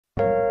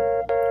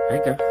There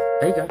you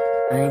go.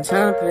 I ain't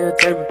tryna play a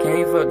table,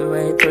 can't fuck the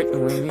way you twerk.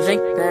 When you shake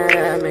that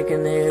ass, make a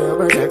nigga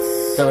berserk.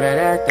 Throw that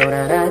out, throw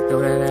that out,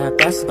 throw that out,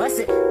 bust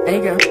it.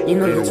 Hey girl, you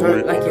know you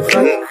twerk like you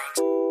fuck.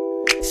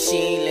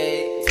 She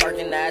lit,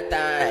 twerking that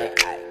thing.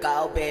 I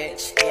go,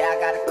 bitch. Yeah, I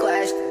got a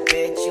question,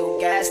 bitch. You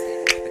guessed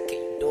it. But can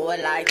you do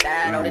it like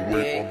that on the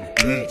dick,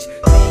 bitch?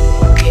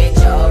 Get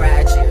your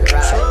ratchet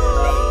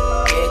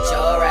right. Get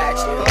your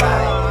ratchet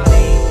right.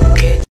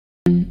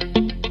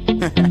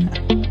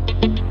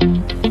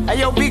 Hey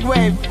yo, big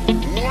wave.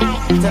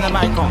 Tell the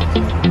mic on.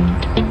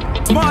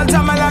 Small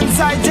time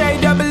alongside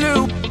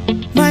JW.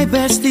 My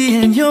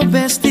bestie and your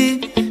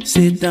bestie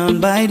sit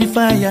down by the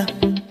fire.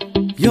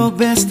 Your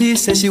bestie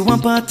says she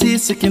want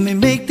parties, so can we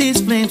make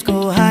these flames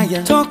go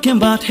higher? Talking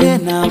about hey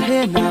now,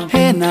 hey now,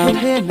 hey now,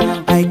 hey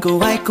now. I go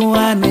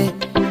ane.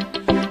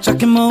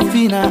 Chucking more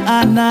fina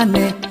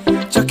anane.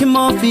 Chucking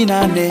more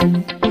fina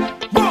ane.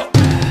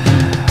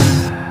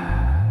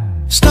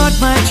 Start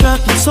my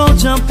truck, let's all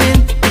jump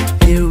in.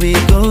 Here we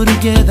go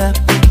together.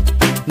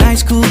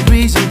 Nice cool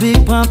breeze and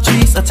big palm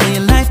trees. I tell you,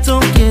 life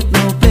don't get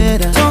no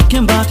better.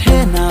 Talking about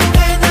hey now,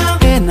 hey now,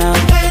 hey now,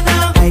 hey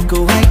now. I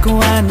go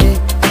ane.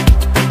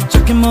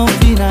 Chucking more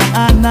fina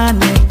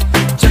anane.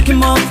 Chucking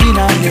more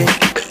fina ane.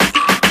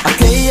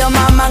 Okay, your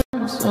mama.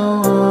 I'm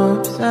so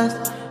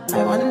obsessed.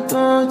 I want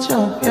to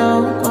chop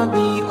your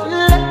kwabi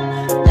ule.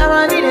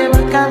 Never need a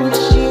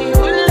makamishi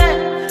ule.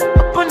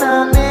 Open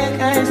up,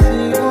 make I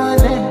see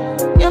ule.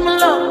 You me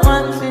love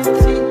one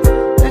city.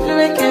 If you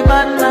make a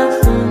bad man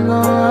sing, oh.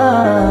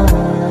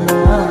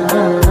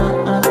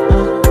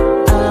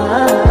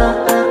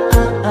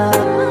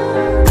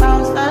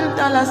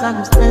 $1,000 I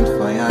go spend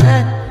for your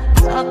head.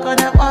 Talk on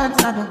that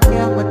once, I don't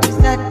care what you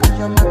said. Cause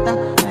your matter,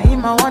 now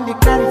him I want to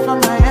carry from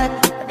my head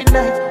every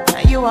night.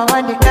 Now you I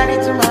want to carry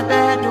to my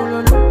bed. Oh,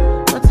 no,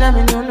 no. Don't tell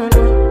me no, no,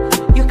 no.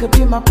 You could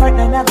be my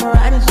partner, never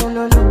riding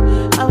solo, no.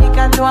 And we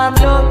can do I'm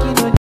lucky,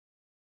 no.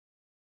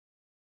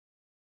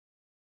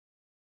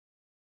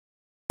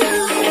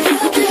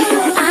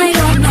 I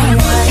don't know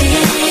what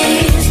it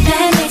is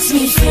that makes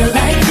me feel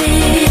like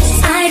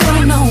this. I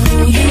don't know who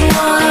you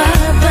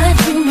are, but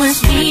you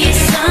must be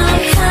some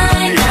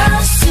kind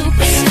of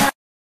superstar.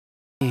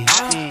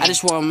 I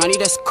just want money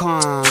that's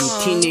calm.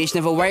 Teenage,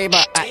 never worry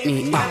about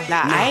acne. Nah,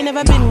 I ain't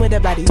never been with a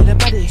baddie.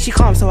 She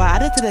calm, so I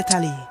added to the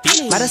tally.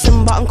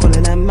 Madison, but I'm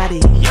calling her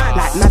Maddie.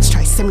 Like Mads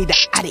try send me the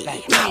addy.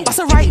 Bust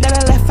a right, then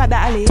a left at the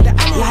alley.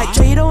 Like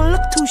Joe, you don't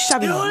look too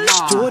shabby.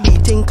 Jordy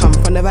thing come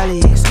from the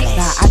valleys. Like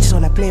I just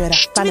wanna play with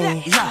that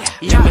funny.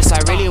 Yeah, miss, I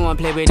really wanna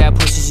play with that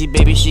pussy. See,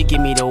 baby, she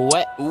give me the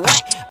wet.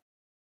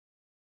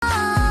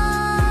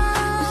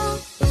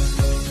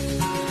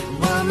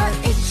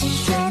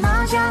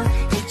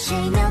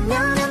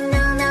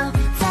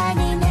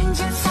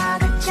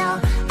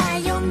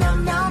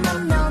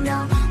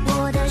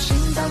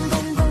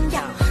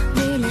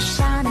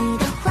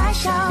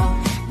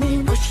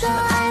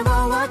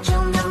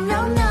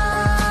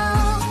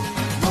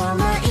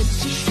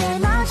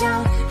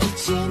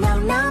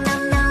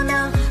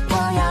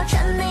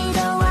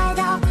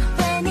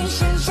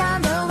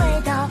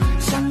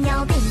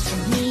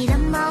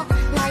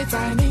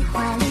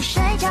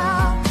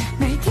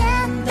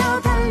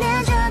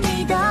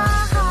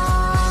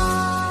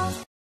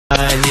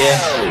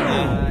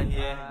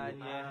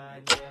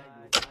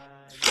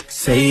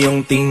 Sa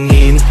iyong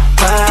tingin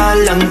pa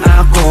lang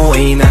ako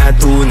ay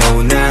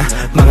natunaw na.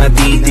 Mga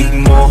titig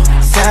mo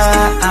sa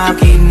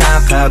akin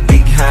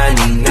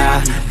nakabighani na.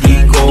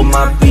 Di ko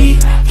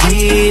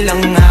mapihil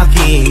ang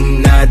aking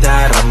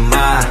nadarama.